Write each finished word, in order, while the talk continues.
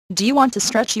Do you want to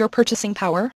stretch your purchasing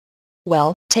power?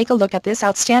 Well, take a look at this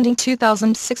outstanding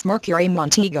 2006 Mercury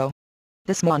Montego.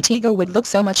 This Montego would look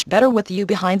so much better with you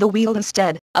behind the wheel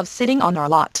instead of sitting on our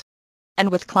lot.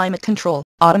 And with climate control,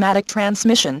 automatic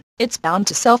transmission, it's bound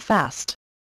to sell fast.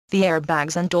 The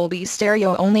airbags and Dolby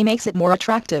stereo only makes it more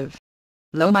attractive.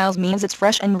 Low miles means it's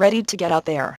fresh and ready to get out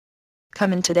there.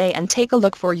 Come in today and take a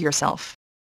look for yourself.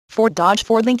 Ford Dodge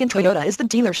Ford Lincoln Toyota is the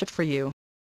dealership for you.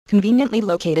 Conveniently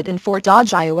located in Fort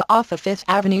Dodge, Iowa off of 5th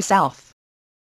Avenue South.